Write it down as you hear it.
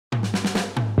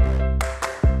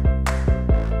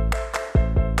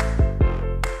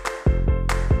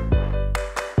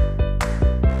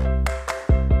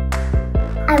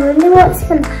wonder what's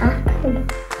going to happen.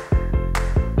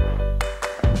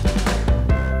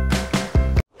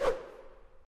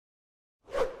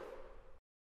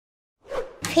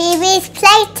 Phoebe's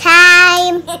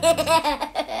playtime!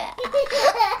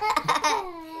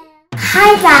 Hi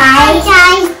guys!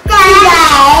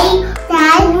 Today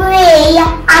we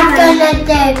are going to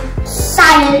do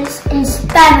science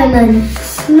experiments.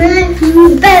 We're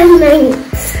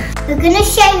going to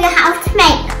show you how to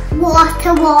make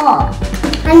water walk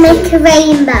and make a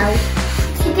rainbow.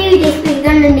 To do this we're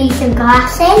going to need some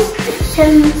glasses,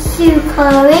 some shoe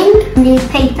colouring, need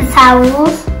paper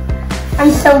towels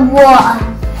and some water.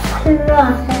 The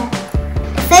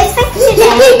first thing to do,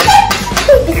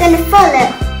 we're going to fill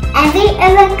up every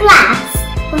other glass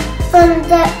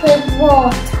with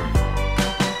water.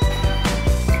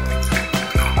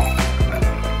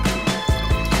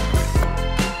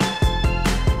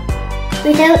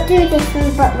 We don't do this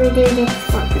one, but we do this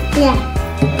one. Yeah.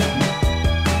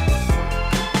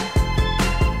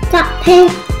 That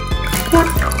pink.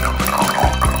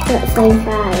 Let's go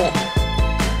try it.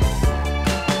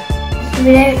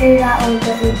 We don't do that one,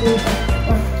 but we do this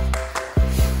one.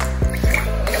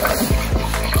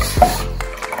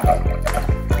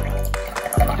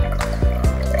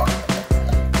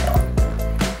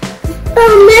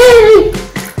 Oh no!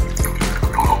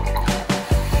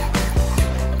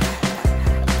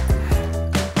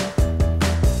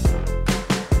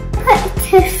 Put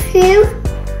a few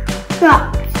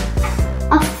drops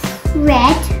of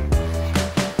red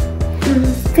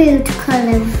food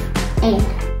colour in.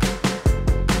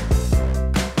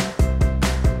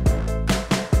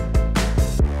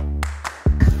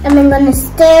 And I'm going to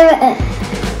stir it up.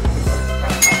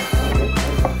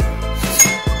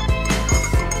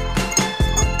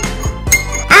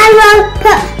 I will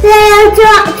put little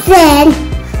drops in.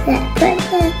 Let's put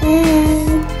that in.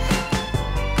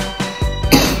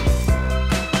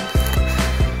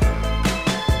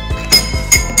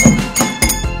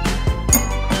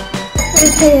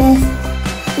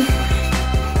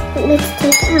 Let's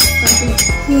take it out for it.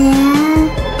 Yeah. Okay.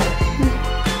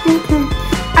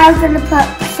 I'm going to put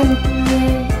some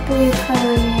blue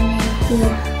colouring in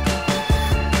here.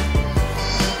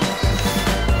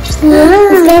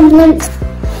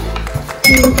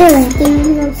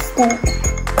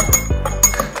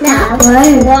 Now,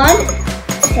 1,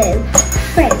 2,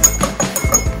 3.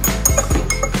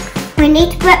 We need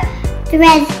to put the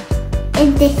red in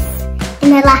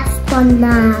the last one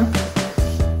now.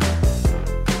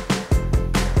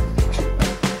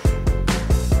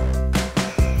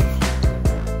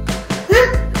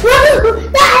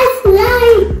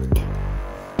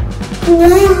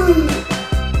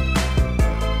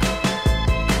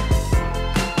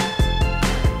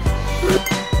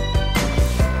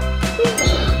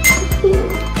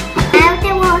 Now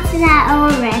the water's out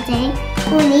already,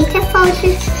 we need to fold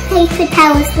the paper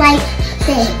towels like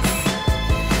this.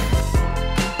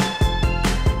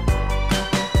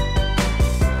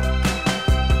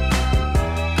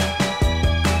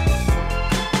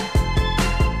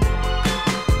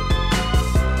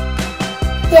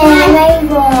 Yeah,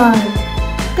 one.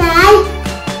 Guys,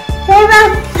 here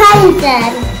are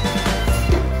presents.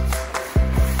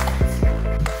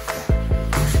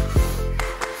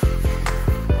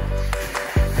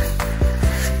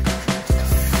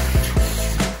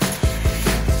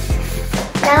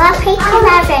 Now our papers are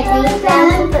ready, now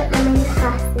we put them in the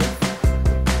glasses.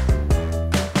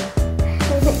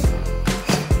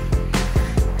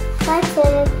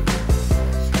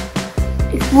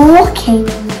 It's walking.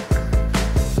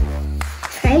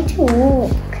 Try to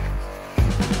walk.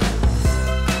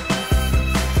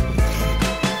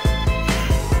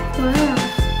 Wow.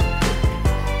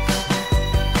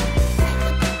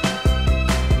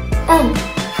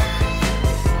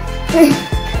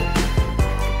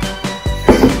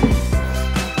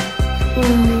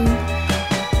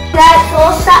 That's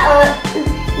all set up.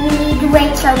 We need to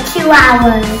wait till 2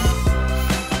 hours.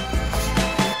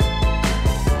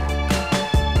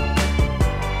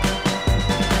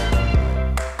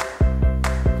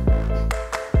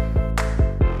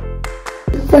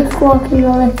 Just walking a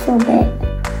little bit.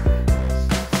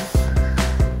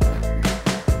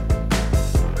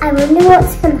 I wonder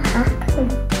what's going to happen.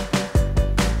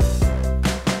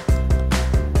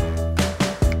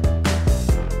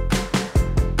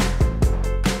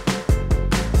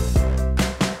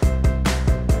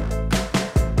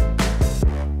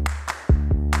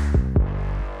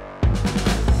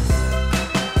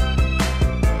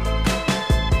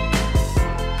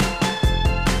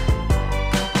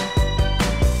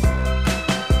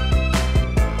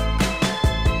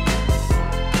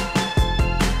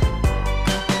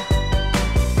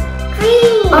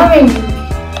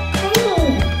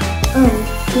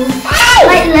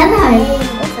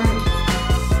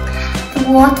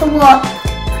 water walked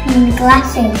between the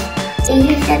glasses.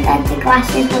 You said that the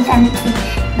glasses was empty,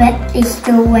 but they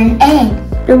still went in.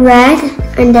 The red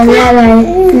and the yellow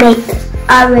make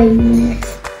orange.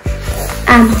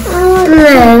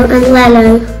 Blue and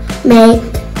yellow make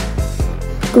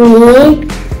green.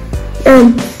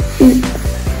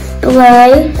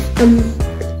 Blue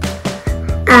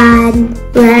and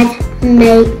red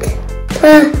make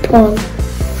purple.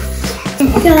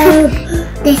 So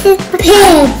this is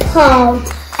purple,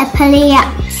 a play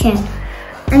action,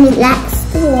 and it lets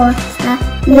the water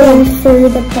move through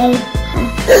the paper.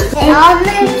 It all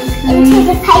moves into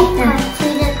the paper to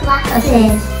the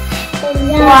glasses.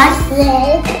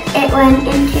 It went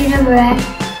into the red,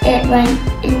 it went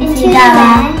into the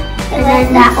red, and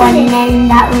then that one, and then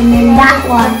that one, and that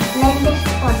one, and then this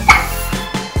one.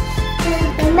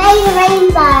 We made a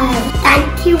rainbow.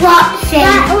 Thank you for watching.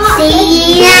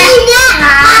 See you next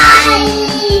time.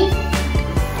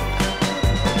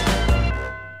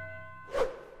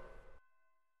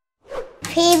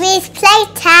 Pee-wee's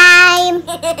playtime.